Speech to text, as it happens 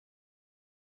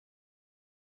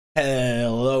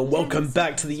Hello, welcome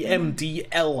back to the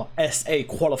MDL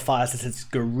qualifiers. This is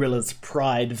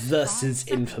Gorillaz-Pride versus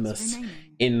Infamous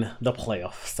in the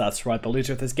playoffs. That's right, the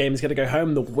loser of this game is going to go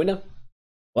home. The winner,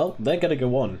 well, they're going to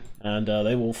go on, and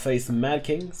they will face Mad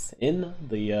Kings in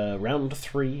the round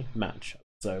 3 match.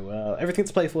 So everything's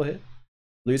to play for here.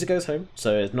 Loser goes home,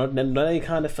 so it's not any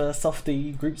kind of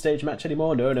softy group stage match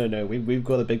anymore. No. We've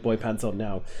got the big boy pants on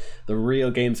now. The real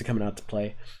games are coming out to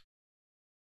play.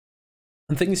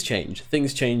 And things change.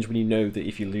 Things change when you know that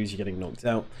if you lose, you're getting knocked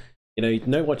out. You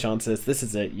know what chances. This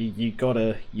is it. You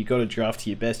gotta draft to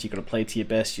your best. You gotta play to your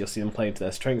best. You'll see them play to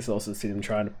their strengths. You'll also see them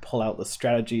trying to pull out the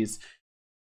strategies.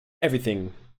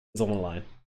 Everything is on the line.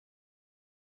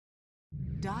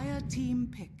 Dire team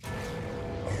pick.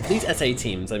 These SA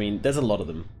teams, I mean, there's a lot of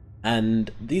them, and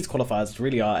these qualifiers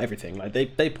really are everything. Like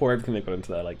they pour everything they've got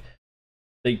into there. Like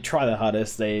they try their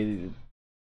hardest. They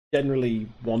generally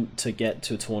want to get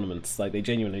to tournaments, like they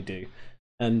genuinely do,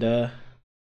 and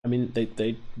I mean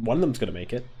they one of them's going to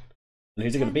make it, and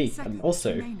who's it going to be? And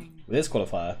also with this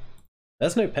qualifier,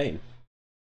 there's no Pain.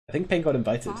 I think Pain got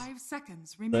invited, 5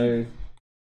 seconds so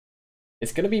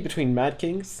it's going to be between Mad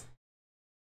Kings,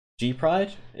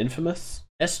 G-Pride, Infamous,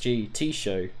 SG,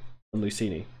 T-Show, and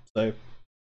Lucini. So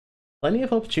plenty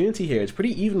of opportunity here. It's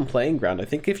pretty even playing ground. I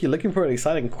think if you're looking for an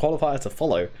exciting qualifier to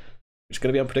follow, which is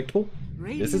going to be unpredictable,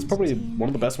 this is probably one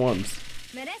of the best ones.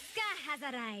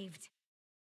 Has arrived.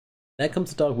 There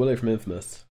comes the Dark Willow from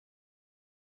Infamous.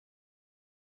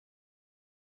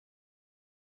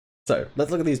 So,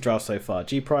 let's look at these drafts so far.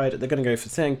 G-Pride, they're going to go for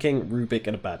Sand King, Rubik,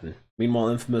 and Abaddon. Meanwhile,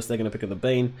 Infamous, they're going to pick up the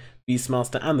Bane,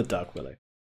 Beastmaster, and the Dark Willow.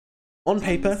 On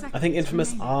paper, I think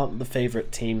Infamous are the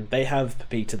favourite team. They have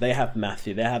Pepita, they have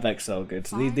Matthew, they have XL good.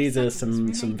 So these are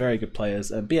some very good players.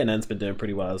 BNN's been doing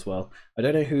pretty well as well. I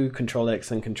don't know who Control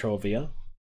X and Control V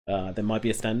are. There might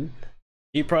be a stand.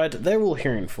 G-Pride, they're all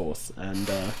Hearing Force. And,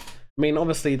 I mean,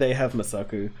 obviously they have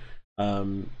Masaku.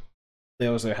 They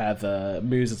also have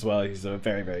Moose as well. He's a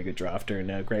very, very good drafter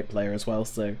and a great player as well.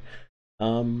 So,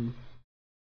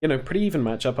 you know, pretty even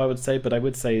matchup, I would say, but I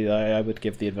would say I would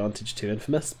give the advantage to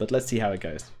Infamous, but let's see how it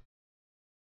goes.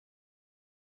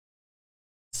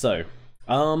 So,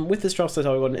 with this draft so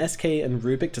far, we've got an SK and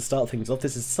Rubik to start things off.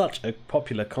 This is such a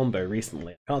popular combo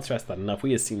recently. I can't stress that enough.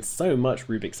 We have seen so much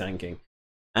Rubik Sanking.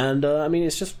 And, I mean,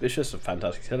 it's just a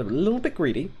fantastic setup. A little bit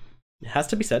greedy. It has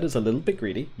to be said, it's a little bit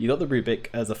greedy. You got the Rubik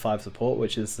as a 5 support,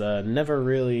 which is never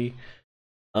really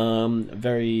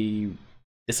very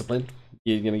disciplined.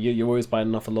 You're always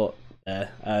biting off a lot there,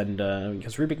 and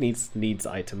because Rubik needs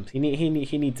items, he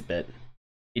needs a bit.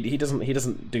 He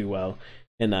doesn't do well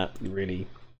in that really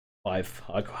hard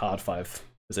 5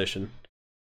 position.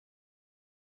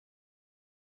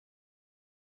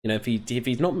 You know, if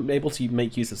he's not able to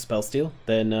make use of spell steal,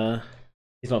 then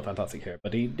he's not a fantastic hero.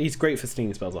 But he's great for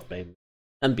stealing spells off Bane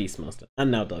and Beastmaster,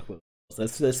 and now Dark Willow. So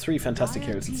there's 3 fantastic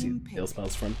heroes to steal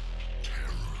spells from.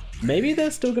 Maybe they're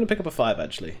still going to pick up a 5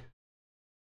 actually.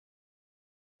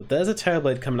 But there's a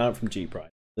Terrorblade coming out from G-Pride.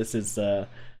 This is,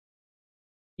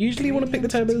 usually you want to pick the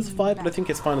Terrorblade as a 5, but I think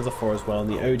it's fine as a 4 as well,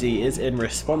 and the OD is in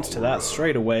response to that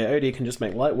straight away. OD can just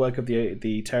make light work of the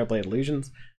Terrorblade illusions,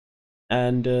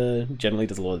 and generally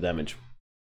does a lot of damage.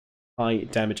 High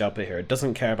damage output here. It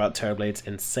doesn't care about Terrorblade's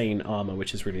insane armor,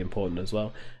 which is really important as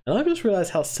well. And I've just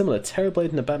realized how similar Terrorblade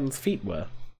and Abaddon's feet were.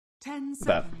 10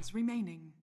 seconds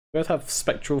remaining. Both have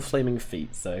spectral flaming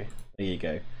feet, so there you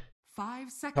go.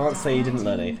 5 seconds. Can't say you didn't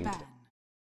learn anything today.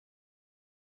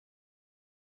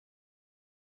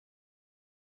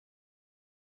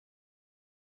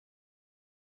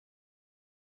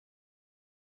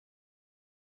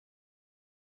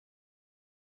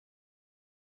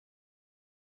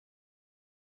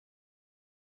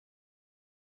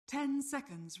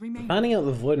 Fanning out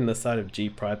the Void on the side of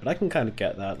G-Pride, but I can kind of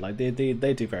get that. Like they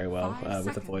do very well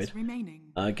with the Void.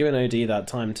 Giving OD that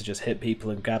time to just hit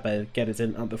people and get his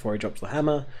in up before he drops the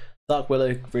hammer. Dark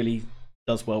Willow really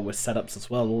does well with setups as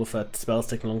well. All of her spells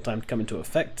take a long time to come into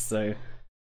effect, so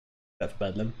except for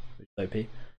Bedlam, which is OP.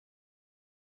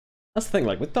 That's the thing.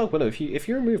 Like with Dark Willow, if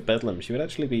you remove Bedlam, she would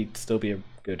actually still be a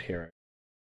good hero.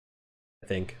 I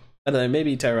think. I don't know.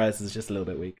 Maybe Terrorize is just a little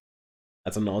bit weak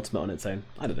as an ultimate on its own.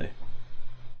 I don't know.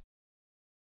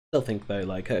 Still think though,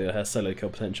 like her solo kill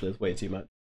potential is way too much.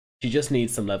 She just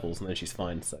needs some levels and then she's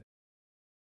fine. So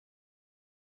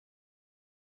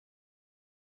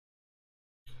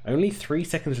only 3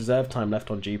 seconds reserve time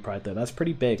left on G-Pride though. That's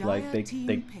pretty big. Like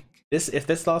if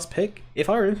this last pick, if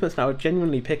I were Infamous now, I would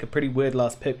genuinely pick a pretty weird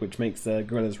last pick, which makes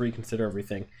Gorillaz reconsider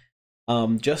everything.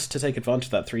 Just to take advantage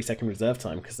of that 3 second reserve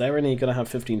time, because they're only gonna have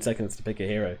 15 seconds to pick a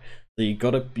hero. So you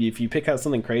gotta, if you pick out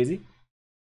something crazy,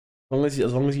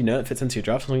 As long as you know it fits into your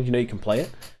draft, as long as you know you can play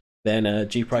it, then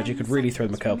G-Pride, you could really throw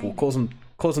them a curveball,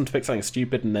 cause them to pick something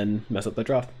stupid and then mess up their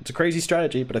draft. It's a crazy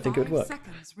strategy, but I think it would work. 5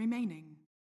 seconds remaining.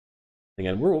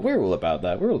 Again, we're all about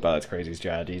that. We're all about those crazy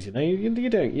strategies. You know, you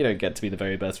don't get to be the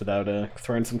very best without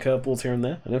throwing some curveballs here and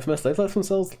there. And Infamous, they've left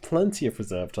themselves plenty of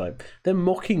reserve time. They're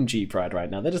mocking G-Pride right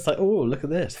now. They're just like, oh, look at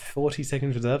this, 40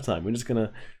 seconds reserve time. We're just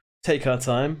gonna take our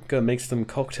time, go and make some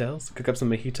cocktails, cook up some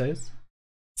mojitos,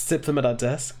 sip them at our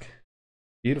desk.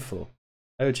 Beautiful.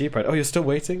 Oh, G-Pride. Oh, you're still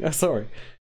waiting? Oh, sorry.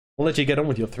 I'll let you get on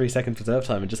with your 3 seconds reserve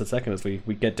time in just a second as we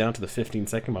get down to the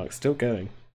 15-second mark. Still going.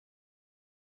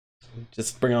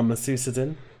 Just bring our masseuses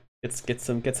in. Get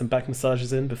some back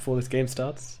massages in before this game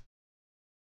starts.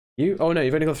 You? Oh no,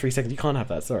 you've only got 3 seconds. You can't have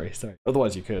that. Sorry.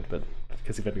 Otherwise you could, but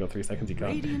because you've only got 3 seconds, you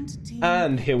can't.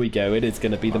 And here we go. It is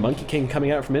going to be the Monkey King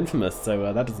coming out from Infamous.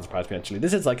 So that doesn't surprise me actually.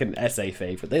 This is like an SA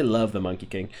favorite. They love the Monkey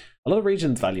King. A lot of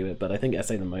regions value it, but I think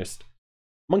SA the most.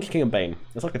 Monkey King and Bane.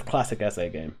 It's like a classic SA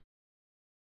game.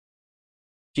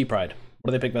 G-Pride.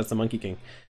 What do they pick versus the Monkey King?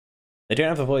 They don't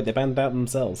have the Void. They banned out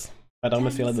themselves. I'd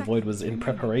almost feel like the Void was in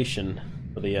preparation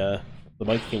for the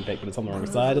Monkey King pick, but it's on the wrong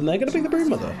side, and they're going to pick the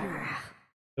Broodmother.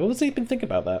 So what does he even think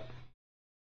about that?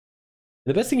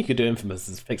 The best thing you could do Infamous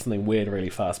is pick something weird really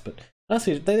fast, but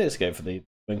honestly, they just go for the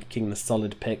Monkey King, the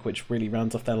solid pick, which really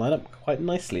rounds off their lineup quite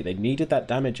nicely. They needed that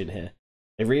damage in here.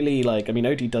 They really, like, I mean,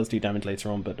 OD does do damage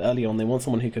later on, but early on they want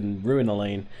someone who can ruin a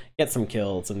lane, get some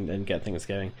kills, and get things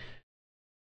going.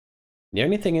 The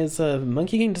only thing is,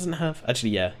 Monkey King doesn't have...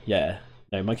 Actually, yeah.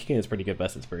 No, Monkey King is pretty good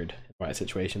versus Brood in the right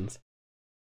situations.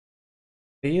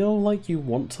 Feel like you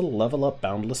want to level up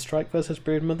Boundless Strike versus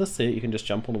Broodmother so you can just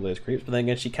jump on all those creeps, but then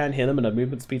again, she can hear them and her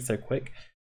movement speed's so quick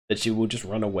that she will just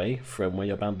run away from where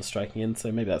you're Boundless Striking in,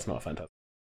 so maybe that's not fantastic.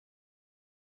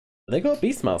 But they got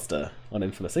Beastmaster on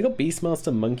Infamous. They got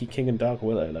Beastmaster, Monkey King, and Dark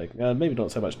Willow. Like, maybe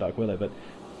not so much Dark Willow, but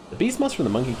the Beastmaster and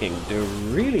the Monkey King do a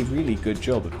really, really good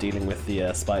job of dealing with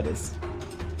the spiders.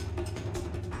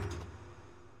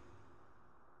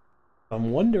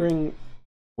 I'm wondering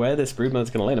where this Broodmother's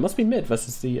going to lane. It must be mid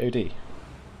versus the OD.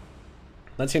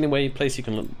 That's the only place you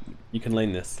can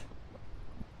lane this.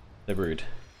 The Brood.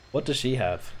 What does she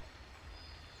have?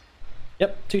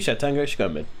 Yep, 2 Shed Tango. She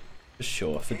got mid. For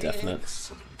sure, for definite.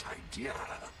 Excellent idea.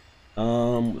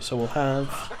 So we'll have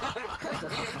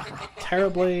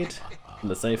Terrorblade in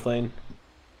the safe lane.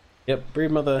 Yep,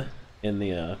 Broodmother in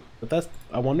the but that's,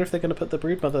 I wonder if they're going to put the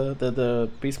Broodmother, the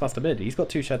Beastmaster mid. He's got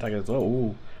 2 Shed Tangos as well.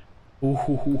 Ooh.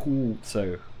 Ooh.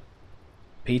 So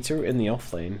Peter in the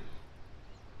off lane,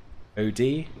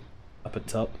 OD up at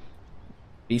top,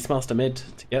 Beastmaster mid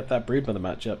to get that Broodmother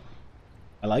matchup.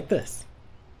 I like this.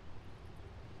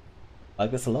 I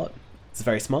like this a lot. It's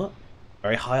very smart,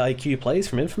 very high IQ plays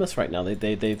from Infamous right now.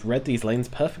 They've read these lanes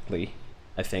perfectly,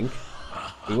 I think.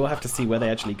 We will have to see where they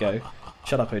actually go.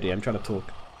 Shut up, OD, I'm trying to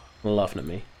talk. You're laughing at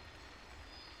me.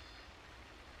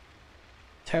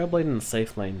 Terrorblade in the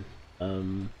safe lane.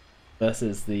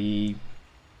 Versus the...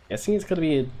 Guessing it's going to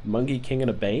be a Monkey King and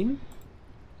a Bane?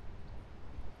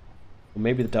 Or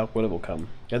maybe the Dark Willow will come.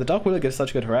 Yeah, the Dark Willow gives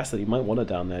such good harass that you might want it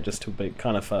down there just to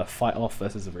kind of fight off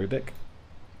versus a Rubik.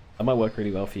 That might work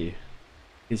really well for you.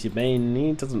 Because your Bane,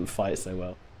 he doesn't fight so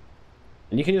well.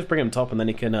 And you can just bring him top and then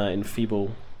he can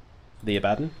enfeeble the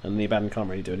Abaddon, and the Abaddon can't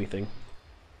really do anything.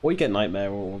 Or you get Nightmare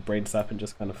or Brain Sap and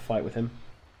just kind of fight with him.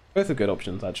 Both are good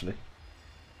options, actually.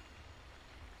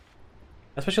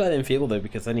 Especially like the Enfeeble though,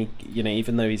 because then he, you know,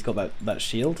 even though he's got that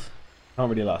shield, can't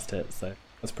really last hit, so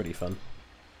that's pretty fun.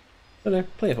 I don't know,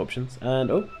 plenty of options.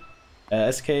 And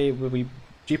SK,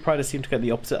 G-Pride seem to get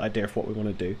the opposite idea of what we want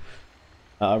to do.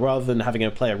 Rather than having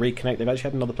a player reconnect, they've actually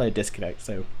had another player disconnect,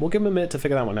 so we'll give them a minute to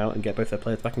figure that one out and get both their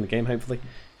players back in the game, hopefully.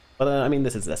 But I mean,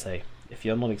 this is SA. If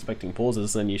you're not expecting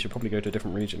pauses, then you should probably go to a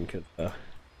different region, because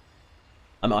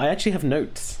I actually have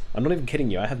notes. I'm not even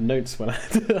kidding you. I have notes when I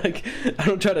like. I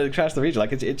don't try to crash the region.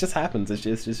 Like it just happens. It's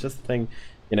just a thing.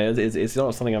 You know, it's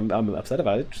not something I'm upset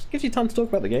about. It just gives you time to talk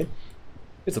about the game.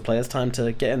 Gives the players time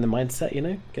to get in the mindset. You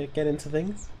know, get into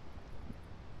things.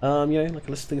 You know, like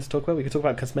a list of things to talk about. We could talk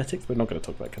about cosmetics. We're not going to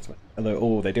talk about cosmetics. Although,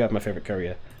 oh, they do have my favorite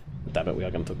courier. Damn it, we are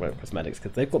going to talk about cosmetics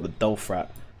because they've got the Dolfrat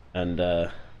and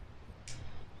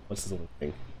what's this other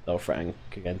thing? Dolfrat and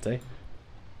Kagente.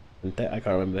 I can't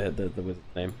remember the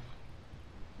wizard's name.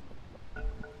 I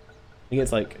think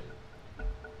it's like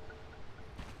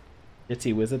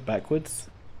Shitty Wizard backwards,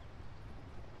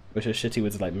 which is Shitty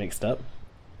Wizard like mixed up.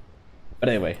 But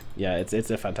anyway, yeah,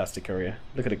 it's a fantastic courier.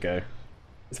 Look at it go.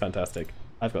 It's fantastic.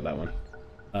 I've got that one.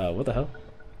 What the hell?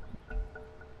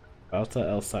 Outer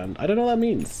El Sand. I don't know what that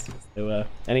means. So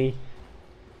any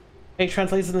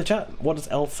translators in the chat? What does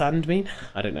El Sand mean?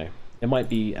 I don't know. It might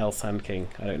be El Sand King,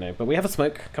 I don't know. But we have a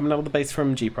smoke coming out of the base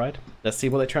from G-Pride. Let's see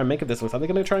what they try and make of this. Looks like they're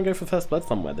going to try and go for first blood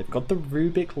somewhere. They've got the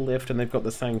Rubik lift and they've got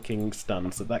the Sand King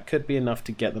stun, so that could be enough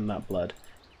to get them that blood.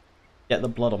 Get the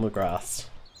blood on the grass.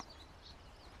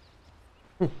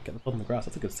 Get the blood on the grass,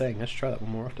 that's a good saying. I should try that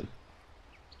one more often.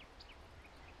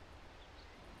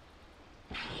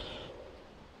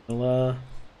 Well,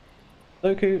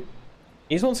 Goku,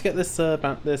 he just wants to get this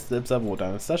this observer wall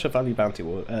down. It's such a value bounty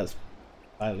wall.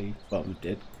 Well,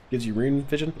 it gives you rune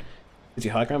vision, gives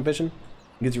you high ground vision,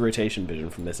 gives you rotation vision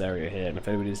from this area here. And if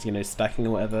everybody's, you know, stacking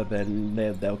or whatever, then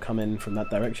they'll come in from that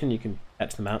direction. You can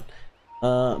catch them out.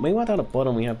 Meanwhile, down at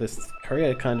bottom we have this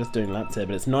courier kind of just doing laps here,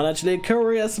 but it's not actually a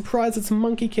courier. Surprise! It's a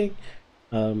Monkey King.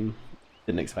 Didn't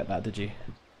expect that, did you?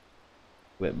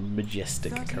 We're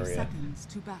majestic courier.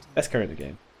 Best courier in the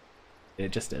game.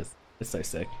 It just is. It's so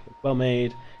sick. Well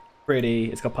made,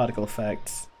 pretty. It's got particle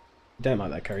effects. You don't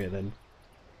like that courier, then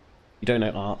you don't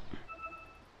know art.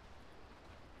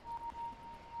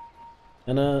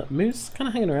 And Moose kind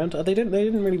of hanging around. They didn't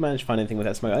really manage to find anything with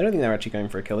that smoke. I don't think they're actually going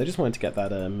for a kill. They just wanted to get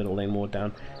that middle lane ward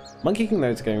down. Monkey King though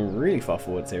is going really far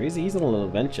forwards here. He's on a little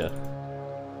adventure.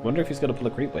 Wonder if he's going to pull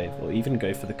a creep wave or even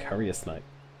go for the courier snipe.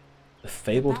 The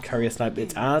fabled courier snipe.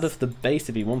 It's out of the base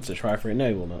if he wants to try for it. No,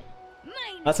 he will not.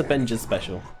 That's a Benja's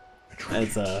special.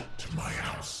 As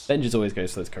Benja's always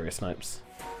goes for those courier snipes.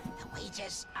 The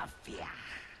wages of fear.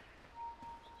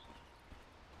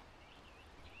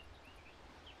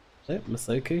 So,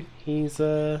 Masoku, he's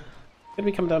going to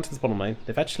be coming down to this bottom lane.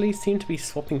 They've actually seemed to be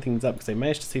swapping things up because they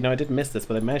managed to see, no I did miss this,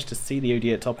 but they managed to see the OD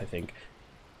at top I think.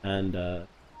 And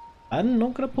I'm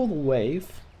not going to pull the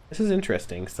wave. This is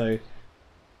interesting. So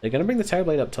they're going to bring the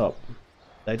Terrorblade up top.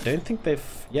 I don't think they've,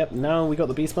 yep, now we got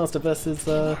the Beastmaster versus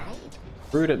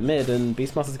Brood at mid, and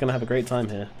Beastmaster's going to have a great time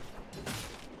here.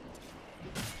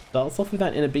 Starts off with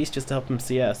that inner beast just to help him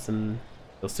CS, and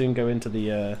he'll soon go into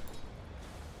the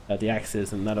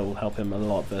axes, and that'll help him a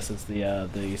lot versus the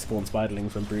spawn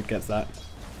spiderlings when Brood gets that.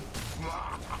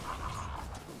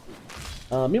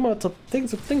 Meanwhile,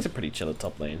 things are pretty chill at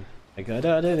top lane. Like, I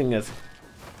don't think there's.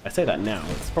 I say that now.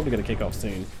 It's probably going to kick off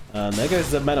soon. There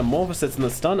goes the Metamorphosis and the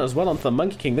stun as well onto the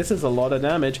Monkey King. This is a lot of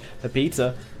damage for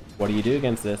Pizza. What do you do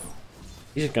against this?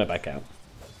 He's just going to back out.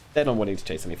 They're not wanting to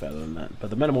chase any further than that. But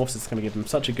the Metamorphosis is going to give them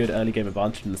such a good early game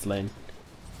advantage in this lane.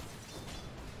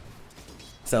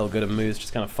 Cell, Good and Moose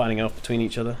just kind of fighting off between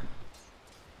each other.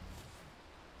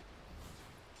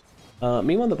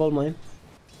 Meanwhile, the bottom lane.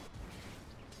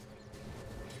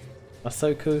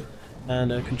 Masoku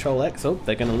and Control X. Oh,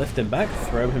 they're going to lift him back,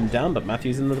 throw him down, but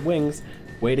Matthew's in the wings.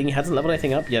 Waiting, he hasn't leveled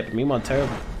anything up yet, but meanwhile,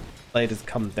 Terrorblade has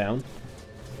come down.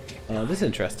 This is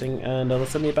interesting, and they'll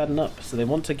send the Abaddon up. So they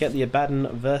want to get the Abaddon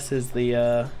versus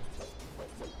the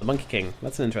Monkey King.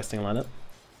 That's an interesting lineup.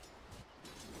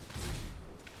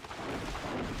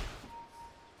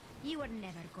 You are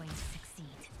never going to succeed.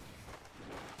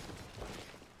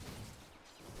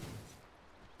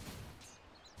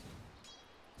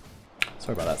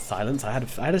 Sorry about that silence. I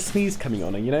had a sneeze coming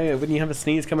on, and you know when you have a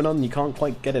sneeze coming on, you can't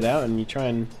quite get it out, and you try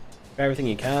and do everything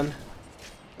you can.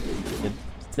 You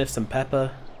sniff some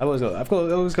pepper. I've always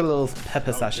got a little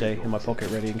pepper sachet in my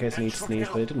pocket ready in case I need to sneeze,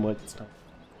 but it didn't work this time.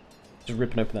 Just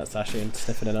ripping open that sachet and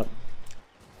sniffing it up.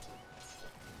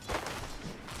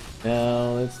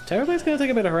 Now, Terrorblade's going to take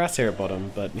a bit of harass here at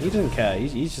bottom, but he doesn't care.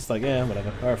 He's just like, yeah,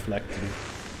 whatever. I reflect and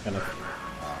kind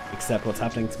of accept what's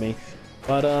happening to me.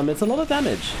 But it's a lot of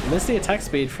damage. You miss the attack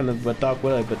speed from the Dark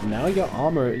Willow, but now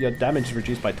your damage is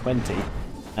reduced by 20.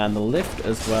 And the lift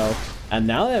as well. And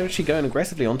now they're actually going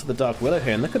aggressively onto the Dark Willow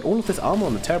here. And look at all of this armor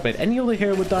on the Terrorblade. Any other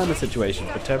hero would die in this situation,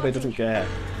 but Terrorblade doesn't care.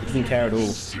 He doesn't care at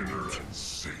all.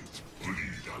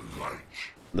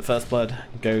 The first blood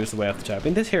goes the way off the Terrorblade. I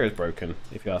mean, this hero is broken,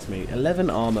 if you ask me. 11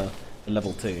 armor for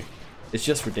level 2. It's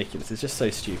just ridiculous. It's just so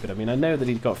stupid. I mean, I know that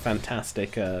he's got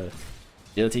fantastic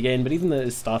agility gain, but even though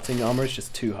his starting armor is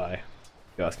just too high.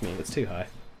 If you ask me, it's too high.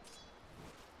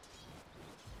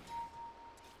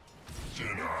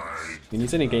 I mean,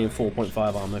 he's only gained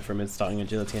 4.5 armor from his starting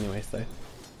agility anyway, so.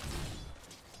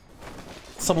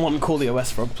 Someone call the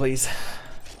OS frog, please.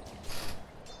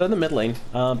 So in the mid lane,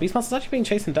 Beastmaster's actually being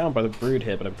chased down by the Brood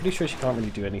here, but I'm pretty sure she can't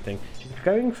really do anything. She's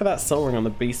going for that Soul Ring on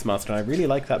the Beastmaster, and I really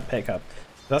like that pickup.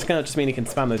 That's going to just mean he can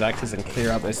spam those axes and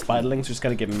clear out those spiderlings, which is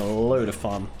going to give him a load of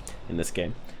farm in this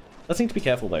game. Does need to be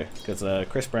careful though, because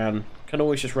Chris Brown can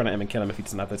always just run at him and kill him if he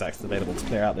doesn't have those axes available to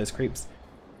clear out those creeps.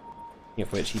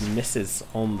 Of which he misses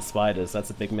on the spiders. That's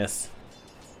a big miss.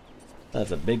 That's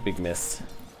a big miss.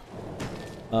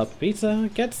 Peter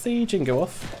gets the Jingo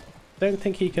off. Don't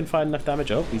think he can find enough damage.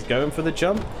 Oh, he's going for the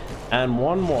jump. And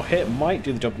one more hit might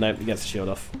do the job. No, he gets the shield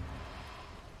off.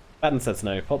 Baden says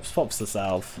no. Pops the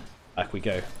salve. Back we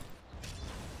go.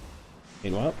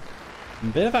 Meanwhile, a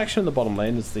bit of action in the bottom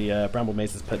lane as the Bramble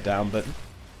Maze is put down, but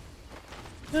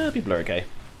people are okay.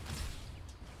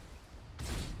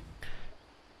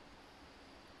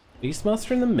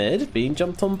 Beastmaster in the mid, being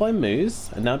jumped on by Moose,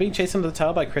 and now being chased under the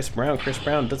tower by Chris Brown. Chris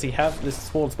Brown, does he have this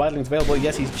Sworn Spiderlings available?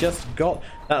 Yes, he's just got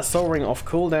that Soul Ring off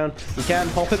cooldown. He can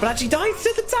pop it, but actually dies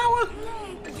to the tower!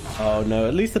 Oh no,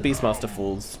 at least the Beastmaster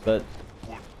falls, but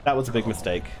that was a big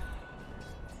mistake.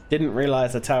 Didn't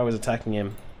realize the tower was attacking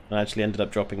him, and actually ended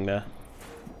up dropping there.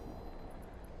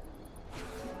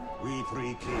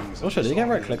 Oh shit, did he get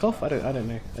right click off? I don't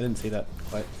know. I didn't see that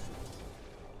quite.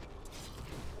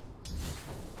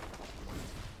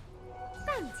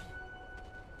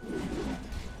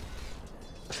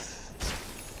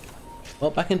 Well,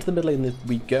 back into the middle lane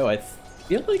we go. I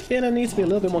feel like BNN needs to be a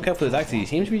little bit more careful with his axes. He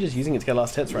seems to be just using it to get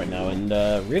last hits right now, and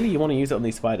really you want to use it on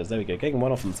these spiders. There we go, getting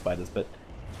one off on the spiders, but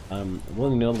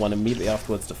wanting another one immediately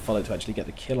afterwards to follow to actually get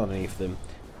the kill underneath them.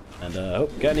 And oh,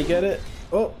 can he get it?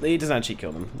 Oh, he doesn't actually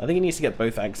kill them. I think he needs to get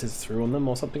both axes through on them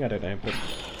or something, I don't know, but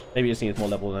maybe he just needs more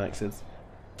level than axes.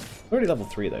 Already level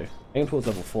 3 though, aim towards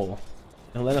level 4.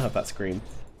 He'll then have that scream.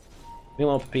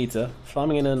 Meanwhile, Peter,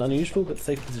 farming in an unusual but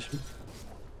safe position.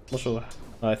 Not sure.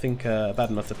 I think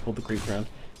Baden must have pulled the creep around.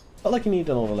 Felt like he needed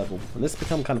another level, and this has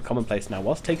become kind of commonplace now.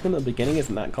 Whilst taking them at the beginning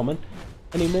isn't that common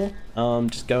anymore,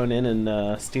 just going in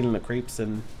and stealing the creeps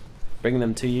and bringing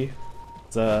them to you.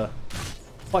 It's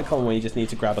quite common where you just need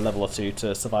to grab a level or two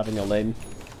to survive in your lane.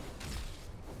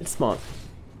 It's smart.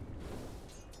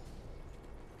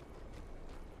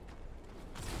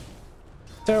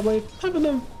 Terribly having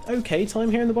an okay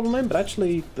time here in the bottom lane, but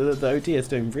actually the OD is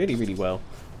doing really, really well.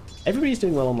 Everybody's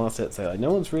doing well on last hit, so like,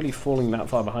 no one's really falling that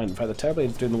far behind. In fact, the Terrorblade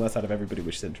is doing the worst out of everybody,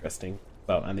 which is interesting.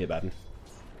 Well, and the Abaddon.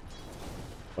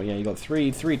 Well, yeah, you got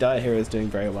three Dire heroes doing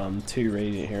very well, and 2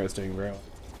 Radiant heroes doing very well.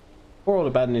 Poor old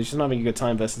Abaddon is just not having a good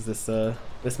time versus this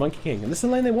Monkey King, and this is the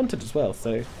lane they wanted as well.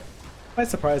 So quite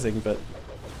surprising, but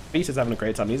Peter's having a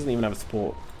great time. He doesn't even have a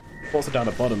support. Also down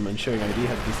at bottom and showing OD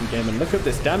has a decent game. And look at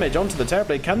this damage onto the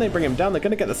Terrorblade. Can they bring him down? They're going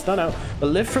to get the stun out. The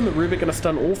lift from the Rubik going to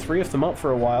stun all 3 of them up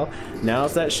for a while.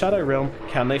 Now's that Shadow Realm.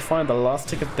 Can they find the last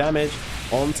tick of damage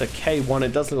onto K1?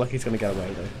 It does look like he's going to get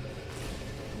away though.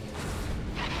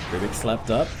 Rubik slapped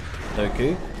up.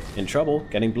 Doku in trouble,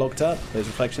 getting blocked up. Those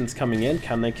reflections coming in.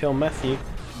 Can they kill Matthew?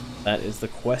 That is the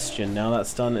question. Now that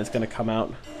stun is going to come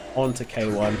out onto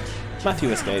K1. Matthew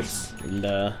escapes and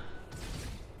it'll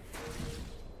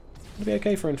be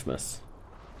okay for Infamous.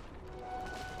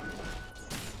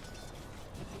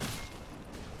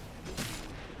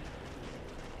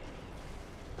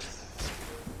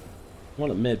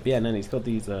 One at mid, BNN, he's got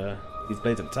these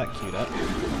blades of attack queued up.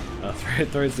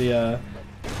 Throws the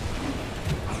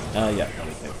yeah,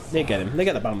 they get him. They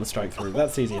get the boundless strike through.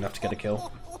 That's easy enough to get a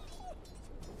kill.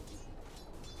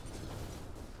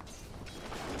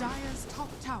 Dire's top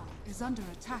tower is under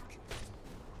attack.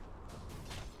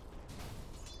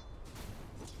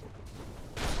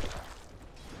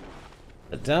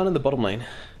 Down in the bottom lane,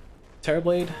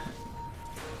 Terrorblade.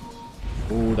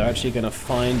 Ooh, they're actually going to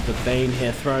find the Bane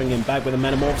here, throwing him back with a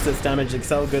Metamorphosis damage.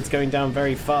 Excel Goods going down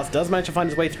very fast. Does manage to find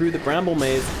his way through the Bramble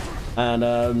Maze. And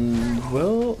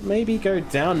will maybe go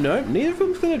down. Nope, neither of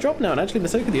them's going to drop now. And actually,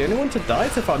 Masoka, the only one to die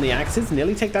so far on the axes.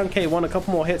 Nearly take down K1. A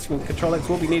couple more hits from Control X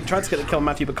will be needed. Tries to get the kill on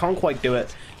Matthew, but can't quite do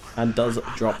it. And does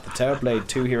drop the Terrorblade.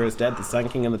 2 heroes dead. The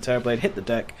Sanking and the Terrorblade hit the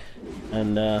deck.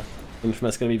 And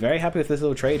Infamous going to be very happy with this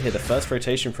little trade here. The first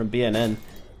rotation from BNN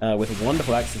with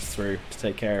wonderful axes through to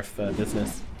take care of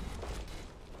business.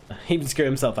 He even screwed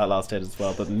himself that last hit as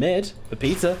well. But mid, the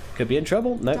Peter could be in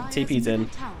trouble. Nope, TP's in.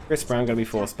 Chris Brown going to be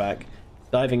forced back.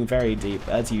 Diving very deep,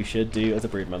 as you should do as a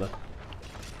Broodmother.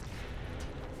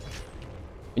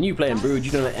 When you play in Brood,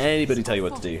 you don't let anybody tell you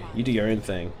what to do. You do your own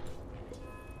thing.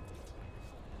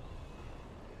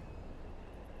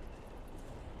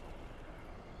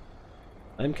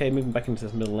 MK moving back into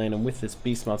this middle lane, and with this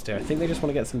Beastmaster, I think they just want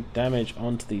to get some damage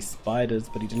onto these spiders,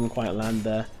 but he didn't quite land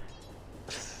there.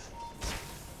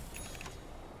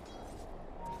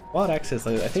 Wild Axis,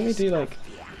 I think they do like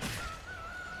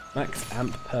max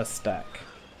amp per stack.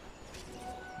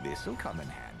 This'll come in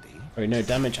handy. Oh no,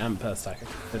 damage amp per stack.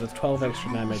 So it does 12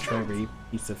 extra damage for every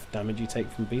piece of damage you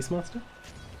take from Beastmaster,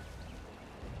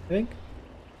 I think.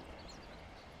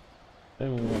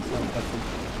 Oh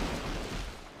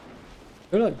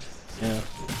look, yeah.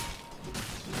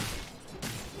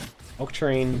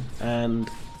 Octarine and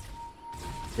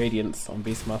Radiance on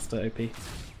Beastmaster OP.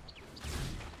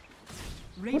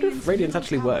 What if Radiance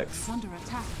actually works?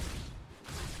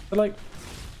 But like,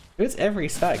 if it's every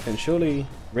stack, then surely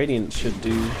Radiance should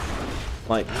do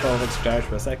like 12 extra damage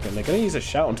per second. They're going to use a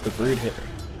shout onto the brood here.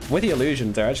 With the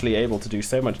illusions, they're actually able to do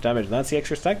so much damage, and that's the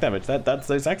extra stack damage. That's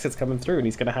those axes coming through, and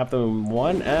he's going to have them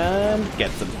one and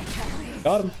gets them.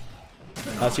 Got him.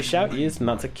 That's your shout used, and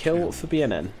that's a kill for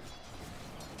BNN.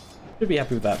 Should be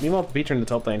happy with that. Meanwhile, Peter in the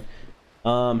top lane.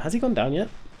 Has he gone down yet?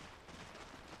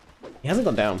 He hasn't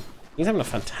gone down. He's having a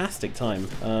fantastic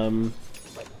time.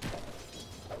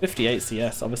 58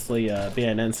 CS. Obviously,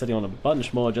 BNN sitting on a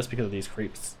bunch more just because of these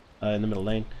creeps in the middle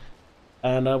lane.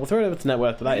 And we'll throw it over to net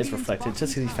worth, but that is reflected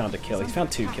just because he found a kill. He's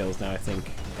found 2 kills now, I think.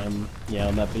 Yeah,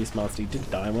 on that Beastmaster. He did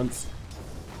die once.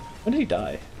 When did he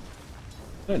die?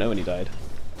 I don't know when he died.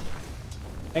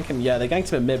 Yeah, they ganked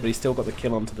him in mid, but he still got the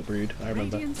kill onto the brood. I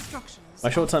remember. My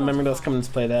short-term memory does come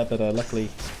into play there, but luckily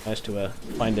managed to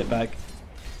find it back.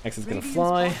 X is going to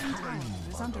fly.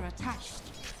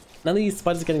 Now these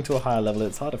spiders are getting to a higher level.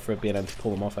 It's harder for a BNN to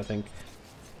pull them off, I think.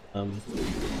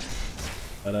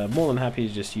 But more than happy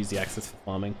to just use the axes for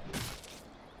farming.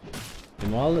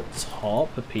 Meanwhile, at top,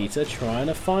 Peter trying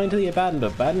to find the Abaddon,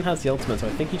 but Abaddon has the ultimate, so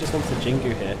I think he just wants to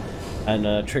Jingu here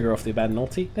and trigger off the Abaddon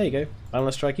ulti. There you go.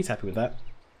 Boundless Strike, he's happy with that.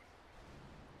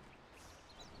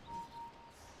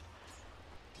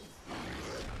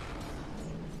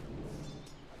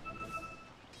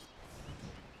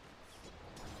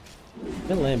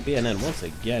 Middle lane BNN once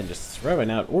again just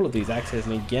throwing out all of these axes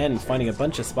and again finding a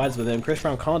bunch of spiders with him. Chris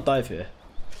Brown can't dive here.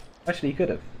 Actually he could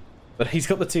have, but he's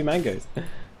got the 2 mangoes.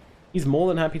 He's more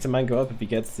than happy to mango up if he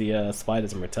gets the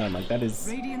spiders in return. Like that is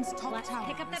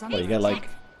well, you get like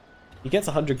he gets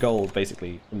 100 gold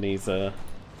basically from these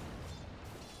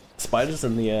spiders,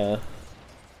 and the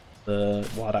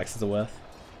wild axes are worth.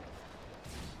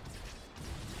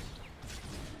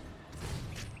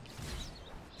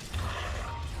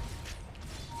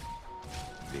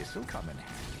 This'll come in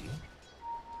handy.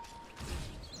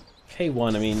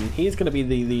 K1, I mean, he is going to be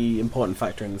the important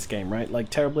factor in this game, right? Like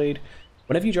Terrorblade,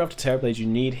 whenever you draft a Terrorblade, you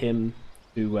need him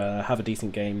to have a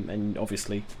decent game, and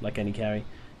obviously, like any carry.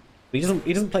 But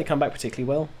he doesn't play comeback particularly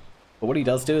well, but what he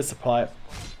does do is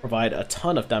provide a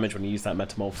ton of damage when you use that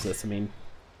Metamorphosis. I mean,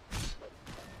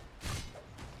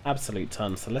 absolute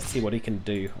ton. So let's see what he can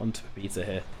do onto Pepita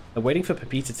here. They're waiting for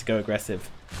Pepita to go aggressive.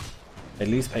 They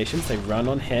lose patience, they run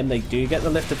on him, they do get the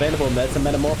lift available, and there's a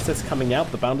Metamorphosis coming out,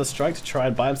 the Boundless Strike to try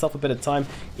and buy himself a bit of time.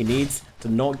 He needs to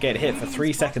not get hit for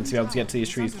 3 seconds to be able to get to these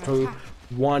trees. 2,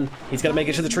 1, he's going to make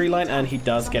it to the tree line, and he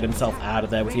does get himself out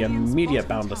of there with the immediate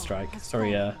Boundless Strike.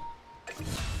 Sorry,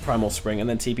 Primal Spring, and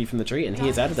then TP from the tree, and he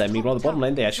is out of there. Meanwhile, the bottom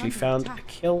lane, they actually found a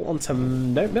kill onto...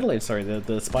 No, middle lane, sorry,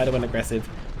 the spider went aggressive.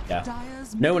 Yeah,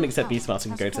 no one except Beastmaster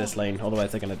can go to this lane,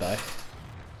 otherwise they're going to die.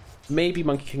 Maybe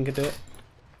Monkey King can do it.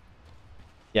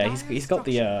 Yeah, he's got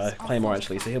the Claymore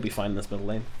actually, so he'll be fine in this middle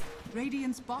lane. I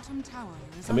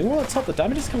mean, while at top, the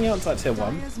damage is coming out inside tier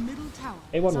 1.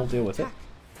 A1 will deal with it.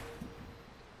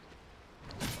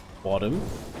 Bottom.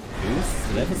 Moose.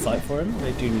 Do they have a sight for him?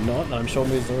 They do not, and I'm sure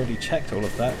Moose already checked all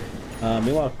of that.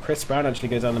 Meanwhile, Chris Brown actually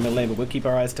goes down the middle lane, but we'll keep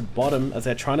our eyes to bottom as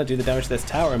they're trying to do the damage to this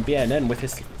tower, and BNN with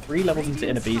his 3 levels into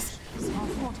Inner Beast.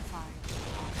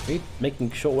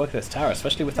 Making short work of this tower,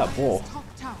 especially with that wall.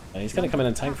 He's going to come in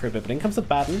and tank for a bit, but in comes the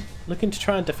Abaddon, looking to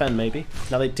try and defend maybe.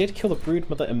 Now they did kill the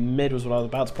Broodmother in mid, was what I was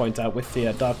about to point out, with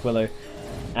the Dark Willow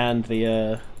and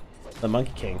the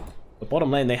Monkey King. The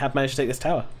bottom lane, they have managed to take this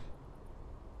tower.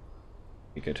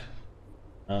 Pretty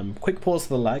good. Quick pause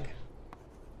for the lag.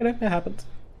 You know, it happens.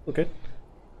 All good.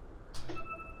 But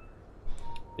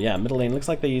yeah, middle lane, looks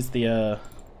like they used the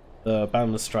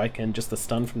Boundless Strike and just the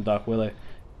stun from Dark Willow.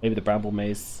 Maybe the Bramble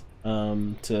Maze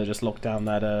to just lock down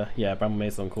that, yeah, Bramble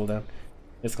Maze on cooldown.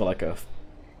 It's got like a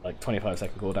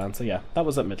 25-second cooldown, so yeah, that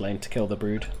was at mid lane to kill the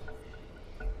Brood.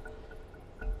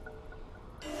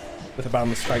 With a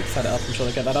Boundless Strike set it up, I'm sure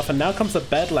they'll get that off. And now comes the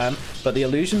Bedlam, but the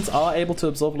illusions are able to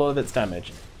absorb a lot of its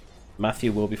damage.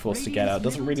 Matthew will be forced to get out.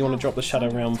 Doesn't really want to drop the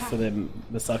Shadow Realm for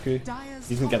the Saku.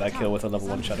 He can get that kill with a level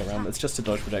 1 Shadow Realm. It's just to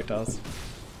dodge projectiles.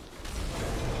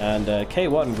 And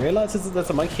K1 realizes that there's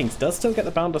a Monkey King, does still get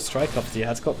the Boundless Strike off. He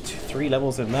has got 3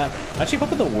 levels in that. Actually,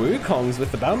 popping the Wukongs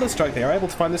with the Boundless Strike, they are able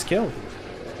to find this kill.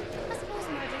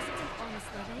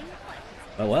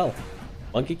 Oh well,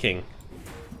 Monkey King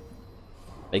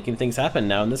making things happen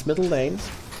now in this middle lane.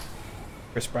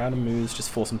 Chris Brown and Moose just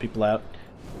forcing people out.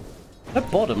 At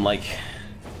bottom, like,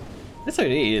 it's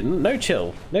okay, no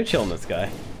chill on this guy.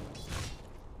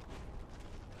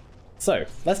 So,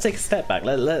 let's take a step back.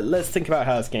 Let's think about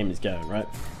how this game is going, right?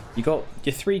 You got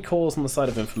your 3 cores on the side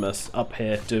of Infamous up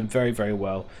here doing very, very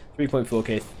well.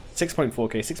 3.4k,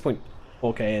 6.4k,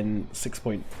 6.4k, and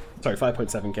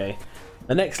 5.7k.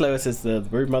 The next lowest is the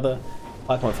Broodmother,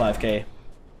 5.5k.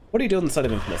 What do you do on the side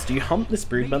of Infamous? Do you hump this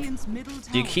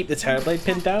Broodmother? Do you keep the Terrorblade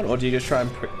pinned down, or do you just try and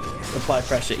apply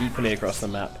pressure equally across the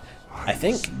map? I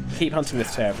think keep hunting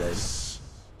this Terrorblade.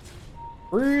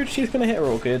 Brood, she's gonna hit her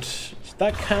all good.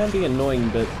 That can be annoying,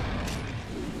 but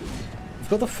you've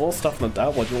got the full stuff on the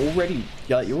downward.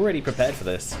 You're already prepared for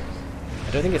this.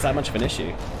 I don't think it's that much of an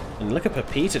issue. And look at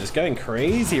Pepita just going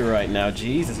crazy right now.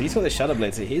 Jesus, he's got the Shadow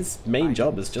Blades. So his main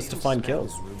job is just to find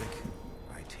kills.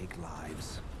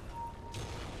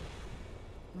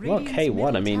 Well,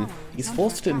 K1, I mean, he's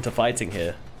forced into fighting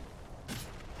here.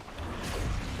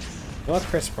 Well,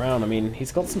 Chris Brown, I mean,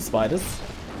 he's got some spiders.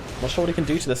 Not sure what he can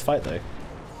do to this fight, though.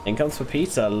 In comes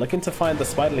Pepita, looking to find the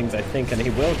spiderlings, I think, and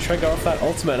he will trigger off that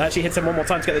ultimate and actually hits him one more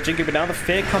time to get the Jingu, but now the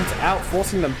fear comes out,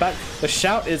 forcing them back. The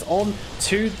shout is on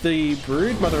to the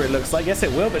Broodmother, it looks like. Yes,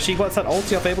 it will, but she gets that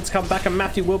ulti off, able to come back, and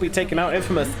Matthew will be taken out.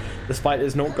 Infamous. The fight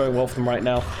is not going well for them right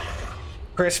now.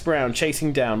 Chris Brown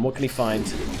chasing down. What can he find?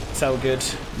 Selgood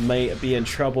may be in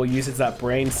trouble. Uses that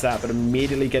brain sap, but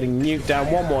immediately getting nuked down.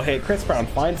 One more hit. Chris Brown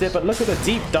finds it, but look at the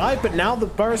deep dive. But now the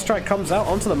Burrow Strike comes out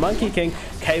onto the Monkey King.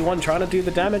 K1 trying to do the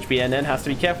damage. BNN has to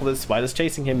be careful. There's spiders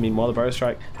chasing him. Meanwhile, the Burrow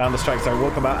Strike, Counter Strike, sorry,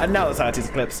 will come out. And now the Sanity's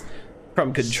Eclipse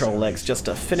from Control X just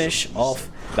to finish off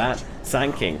that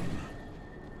Sand King.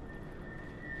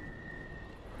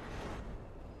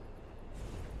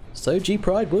 So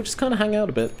G-Pride will just kind of hang out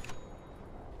a bit.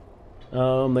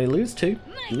 They lose two.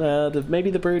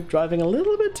 Maybe the Brood driving a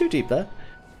little bit too deep there.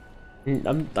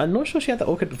 I'm not sure she had the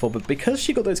Orchid before, but because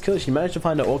she got those kills, she managed to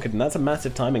find her Orchid, and that's a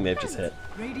massive timing they've just hit.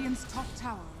 Radiant's top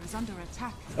tower is under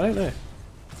attack. I don't know.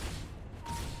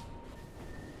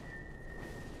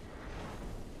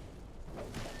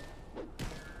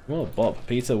 Well, Bob,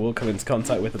 Peter will come into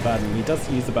contact with the bad, and he does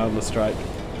use the Boundless Strike.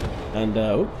 And,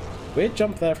 oh, weird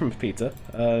jump there from Peter.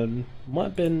 Might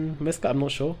have been missed, I'm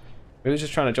not sure. He was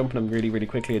just trying to jump on him really, really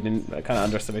quickly and didn't kind of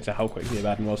underestimate how quickly the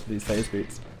Abaddon was with these phase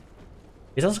boots.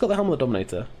 He's also got the Helm of the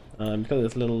Dominator. He's got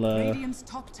this little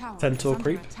Centaur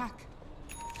creep.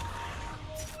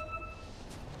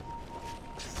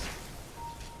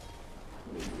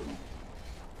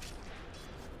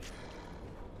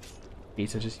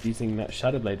 Peter just using that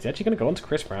Shadow Blade. He's actually going to go on to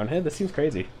Chris Brown here. This seems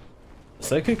crazy.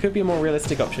 Soku could be a more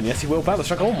realistic option. Yes, he will. Battle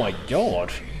Strike. Oh my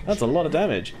god. That's a lot of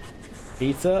damage.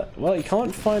 Peter, well, he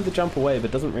can't find the jump away, but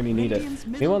doesn't really need it.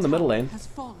 Meanwhile, in the middle lane,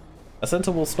 a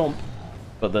center will stomp,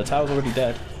 but the tower's already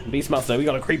dead. Beastmaster, we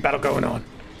got a creep battle going on.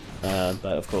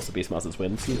 But of course, the Beastmasters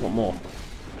win. So you want more.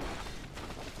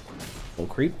 More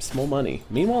creeps, more money.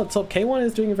 Meanwhile, at top, K1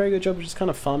 is doing a very good job of just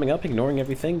kind of farming up, ignoring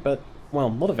everything, but,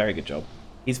 well, not a very good job.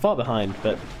 He's far behind,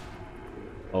 but...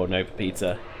 Oh no,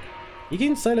 Peter. He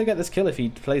can solo get this kill if he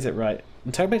plays it right.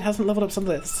 And Terrorblade hasn't leveled up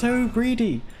something that's so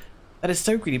greedy. That is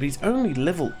so greedy, but he's only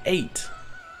level 8.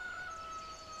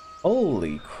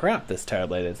 Holy crap, this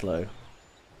Terrorblade is low.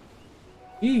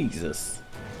 Jesus.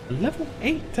 A level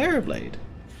 8 Terrorblade. I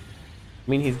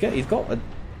mean, he's got a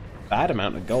bad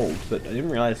amount of gold, but I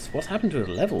didn't realize what's happened to his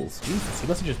levels. Jesus, he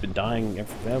must have just been dying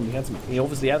everywhere. He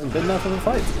obviously hasn't been there for the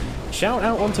fights. Shout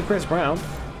out onto Chris Brown.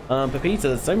 Pepita,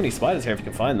 there's so many spiders here if you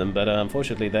can find them, but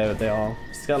unfortunately they are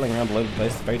scuttling around all over the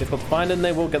place. It's very difficult to find, and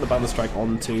they will get the Boundless Strike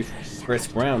onto Chris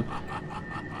Brown.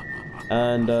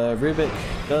 And Rubik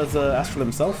does Astral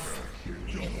himself.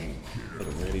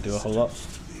 Doesn't really do a whole lot.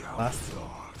 Last.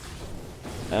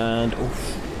 And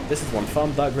oof, this is one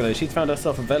farm. Dark Reload. She's found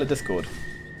herself a Veil of Discord.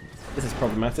 This is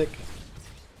problematic.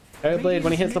 Terrorblade,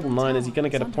 when he hits level 9, is he going to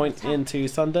get a point into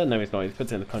Sunder? No, he's not. He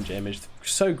puts it in the Conjure Image.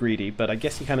 So greedy, but I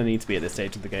guess you kind of need to be at this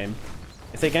stage of the game.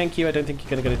 If they gank you, I don't think you're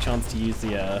going to get a chance to use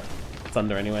the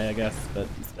Thunder anyway, I guess. But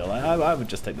still, I would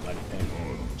just take the Monkey King.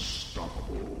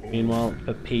 Meanwhile,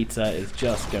 Pepita is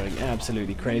just going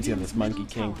absolutely crazy on this Monkey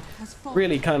King.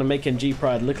 Really kind of making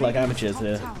G-Pride look like amateurs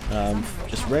here.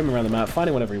 Just roaming around the map,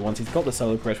 finding whatever he wants. He's got the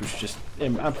Solo Crush, which just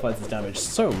amplifies his damage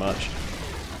so much.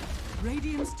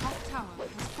 Radiant's top tower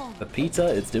has fallen.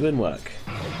 Pepita is doing work.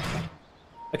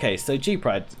 Okay, so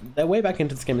G-Pride, their way back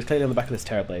into this game is clearly on the back of this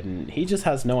Terrorblade, and he just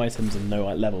has no items and no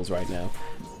levels right now.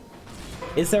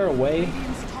 Is there a way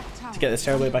to get this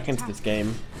Terrorblade back into this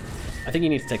game? I think you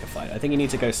need to take a fight. I think you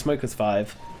need to go Smokers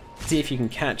 5, see if you can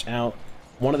catch out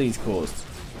one of these cores.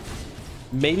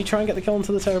 Maybe try and get the kill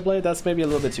onto the Terrorblade. That's maybe a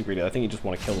little bit too greedy. I think you just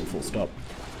want to kill them full stop.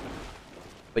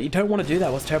 But you don't want to do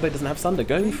that whilst Terrorblade doesn't have Sunder.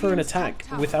 Going for an attack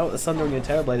without a Sunder on your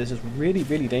Terrorblade is just really,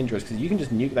 really dangerous, because you can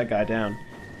just nuke that guy down,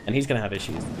 and he's going to have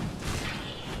issues.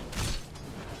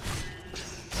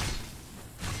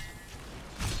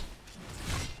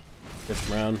 Chris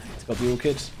Brown, he's got the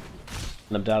Orchid,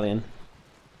 and Abdalion.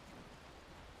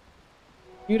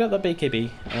 Queued up that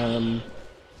BKB.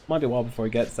 Might be a while before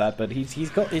he gets that, but he's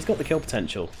got the kill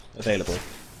potential available.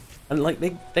 And like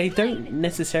they don't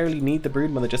necessarily need the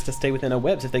Brood Mother just to stay within her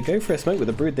webs. If they go for a smoke with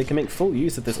a Brood, they can make full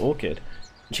use of this Orchid.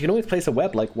 She can always place a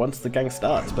web like once the gang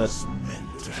starts, but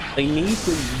they need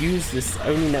to use this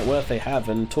only net worth they have.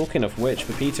 And talking of which,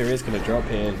 Pepita is going to drop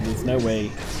here. There's no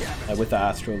way with the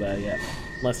Astral there yet.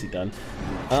 Nicely done.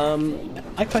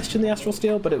 I questioned the Astral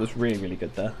Steal, but it was really, really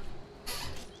good there.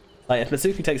 Like, if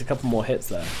Masuki takes a couple more hits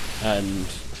there, and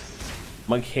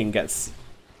Monkey King gets...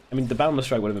 I mean, the Boundless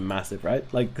Strike would have been massive, right?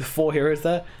 Like, 4 heroes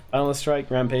there. Boundless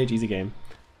Strike, Rampage, easy game.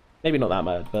 Maybe not that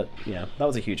bad, but yeah, that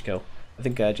was a huge kill. I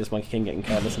think just Monkey King getting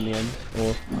careless in the end,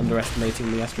 or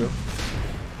underestimating the Astral.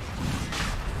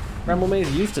 Ramble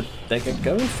Maze used to... They're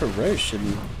going for Roche,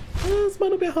 and this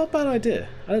might not be a bad idea.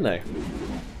 I don't know.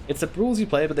 It's a ballsy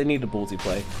play, but they need a ballsy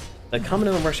play. They're coming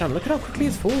in on Roshan. Look at how quickly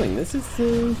it's falling. This is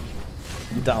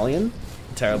Medallion,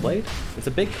 Terrorblade. It's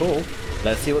a big call.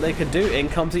 Let's see what they can do. In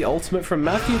comes the ultimate from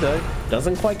Matthew, though.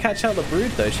 Doesn't quite catch out the Brood,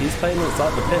 though. She's playing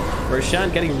inside the pit.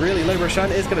 Roshan getting really low.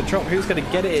 Roshan is going to drop. Who's going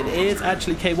to get it? It is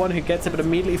actually K1 who gets it, but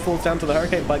immediately falls down to the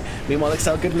Hurricane Bike. Meanwhile,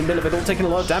 Excel good in the middle of it, all taking a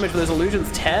lot of damage, but those illusions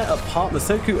tear apart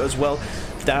Masoku as well.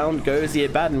 Down goes the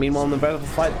Abaddon. Meanwhile, in the vertical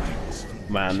fight,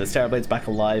 man, this Terrorblade's back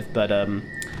alive, but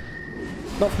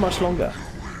not for much longer.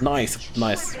 Nice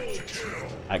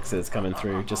axes coming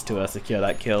through just to secure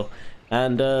that kill.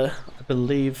 And I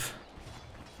believe...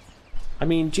 I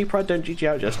mean, G-Pride don't GG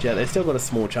out just yet. They've still got a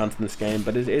small chance in this game,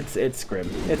 but it's grim.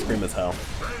 It's grim as hell.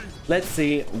 Let's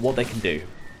see what they can do.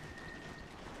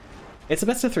 It's a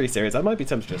best of 3 series. I might be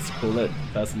tempted to just call it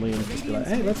personally and just be like,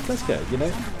 hey, let's go, you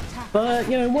know? But,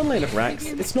 you know, 1 lane of racks,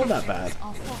 it's not that bad.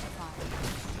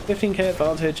 15k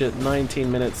advantage at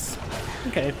 19 minutes.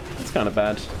 Okay, that's kind of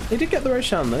bad. They did get the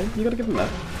Roshan though, you gotta give them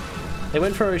that. They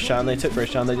went for Roshan, they took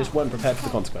Roshan, they just weren't prepared for the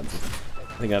consequences.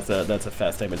 I think that's a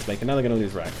fair statement to make, and now they're gonna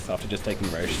lose racks after just taking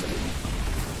Rosh.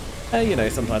 You know,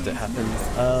 sometimes it happens.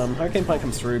 Hurricane Pike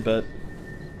comes through, but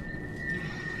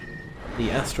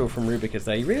the Astral from Rubik is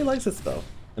there. He really likes this spell,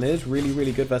 and it is really,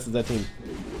 really good versus their team.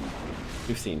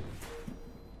 We've seen.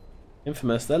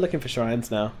 Infamous, they're looking for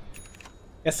shrines now.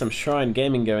 Guess some shrine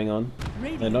gaming going on.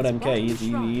 No, not MK,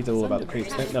 he's all about the creeps.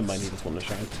 No, never mind, he just wants a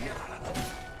shrine.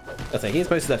 I say, he has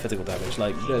most of their physical damage.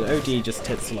 Like, the OD just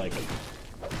hits like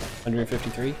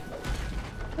 153.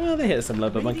 Well, they hit a similar,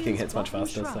 but Monkey King hits much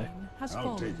faster, so.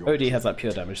 OD has that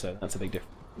pure damage though, that's a big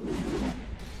difference.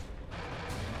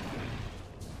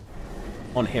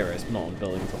 On heroes, not on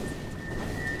buildings.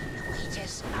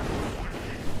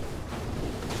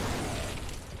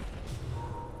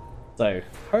 So,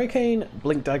 Hurricane,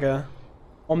 Blink Dagger,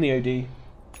 on the OD.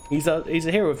 He's a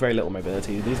hero with very little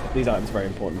mobility. These items are very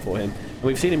important for him. And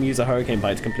we've seen him use a Hurricane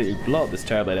Bite to completely blow up this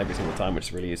Terrorblade every single time, which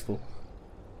is really useful.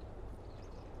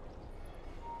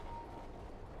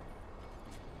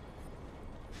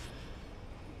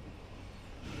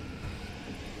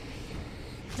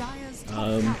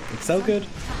 Excel good.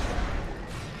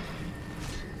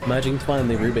 Merging Twine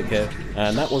the Rubik here,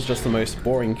 and that was just the most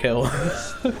boring kill.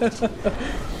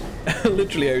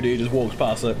 Literally OD just walks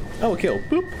past it. Oh, a kill.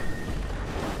 Boop.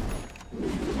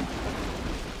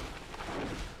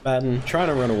 Baden trying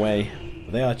to run away.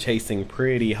 They are chasing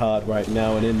pretty hard right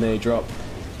now, and in they drop.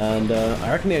 And I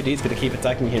reckon the OD is going to keep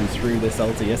attacking him through this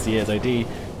ulti. Yes, he is. OD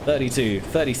 32,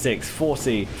 36,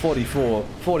 40, 44,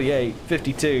 48,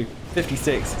 52,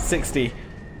 56, 60.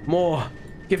 More.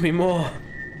 Give me more.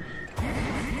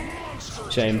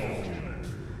 Shame.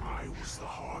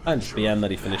 And just BM that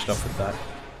he finished off with that.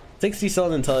 60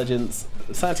 solid intelligence.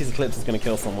 Sanity's Eclipse is going to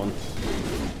kill someone.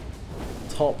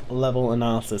 Top level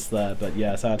analysis there, but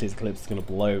yeah, Sanity's Eclipse is going to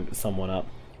blow someone up.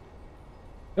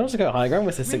 You can also go high ground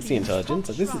with the 60 intelligence.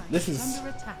 This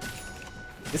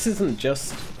isn't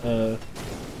just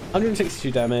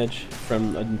 162 damage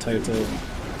from in total.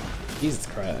 Jesus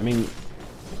Christ! I mean,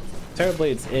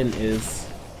 Terrorblade's in is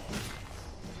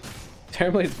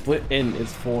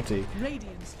 40.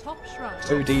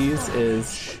 OD's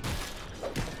is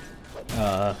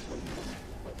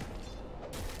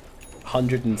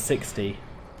 160.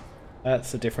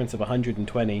 That's a difference of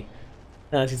 120.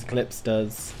 Sanity's Eclipse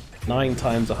does 9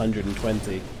 times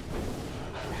 120.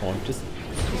 Come on, just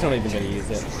not even going to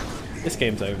use it. This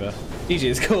game's over. GG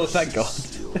is cool, thank God.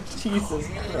 Jesus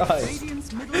Christ.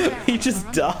 He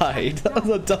just died. That was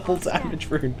a double damage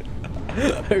rune.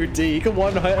 OD, he can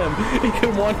one hit him. He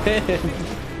can one hit him.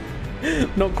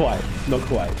 Not quite. Not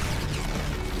quite.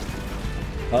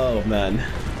 Oh man.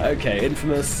 Okay,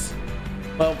 Infamous.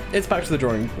 Well, it's back to the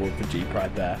drawing board for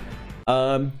G-Pride there.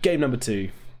 Game number 2.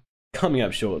 Coming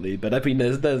up shortly, but I mean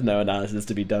there's no analysis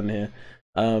to be done here.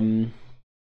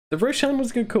 The Roshan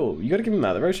was a good call. You gotta give him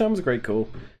that. The Roshan was a great call.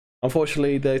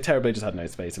 Unfortunately, the Terrorblade just had no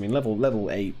space. I mean, level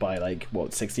 8 by like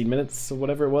what 16 minutes or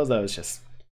whatever it was. That was just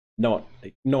not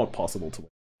possible to win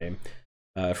the game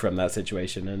from that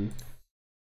situation. And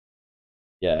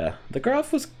yeah, the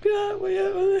graph was.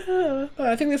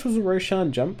 I think this was a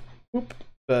Roshan jump,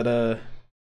 but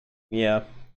yeah,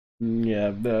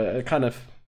 kind of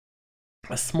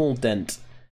a small dent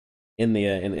in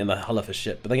the hull of a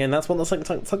ship. But again, that's what sunk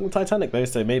the Titanic though.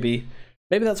 So maybe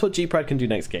that's what G-Pride can do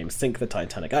next game. Sink the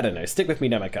Titanic. I don't know. Stick with me,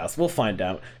 NomadCasts. We'll find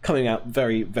out. Coming out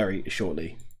very, very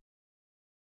shortly.